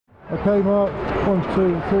Okay, Mark. 1, 2,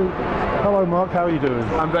 3. Hello, Mark. How are you doing?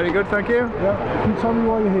 I'm very good, thank you. Yeah. Can you tell me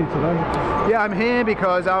why you're here today? Yeah, I'm here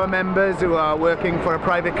because our members who are working for a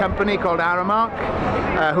private company called Aramark,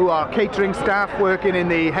 who are catering staff working in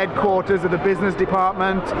the headquarters of the business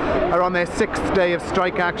department, are on their 6th day of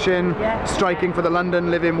strike action, striking for the London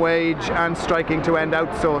living wage and striking to end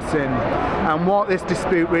outsourcing. And what this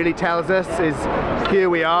dispute really tells us is here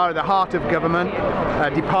we are at the heart of government, a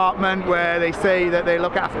department where they say that they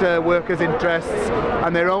look after workers' interests,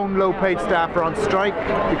 and their own low-paid staff are on strike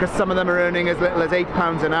because some of them are earning as little as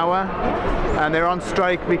 £8 an hour, and they're on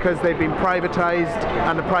strike because they've been privatised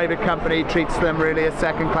and the private company treats them really as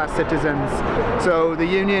second-class citizens. So the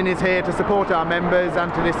union is here to support our members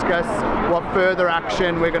and to discuss what further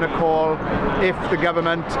action we're going to call if the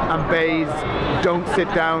government and BEIS don't sit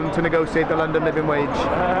down to negotiate the London living wage.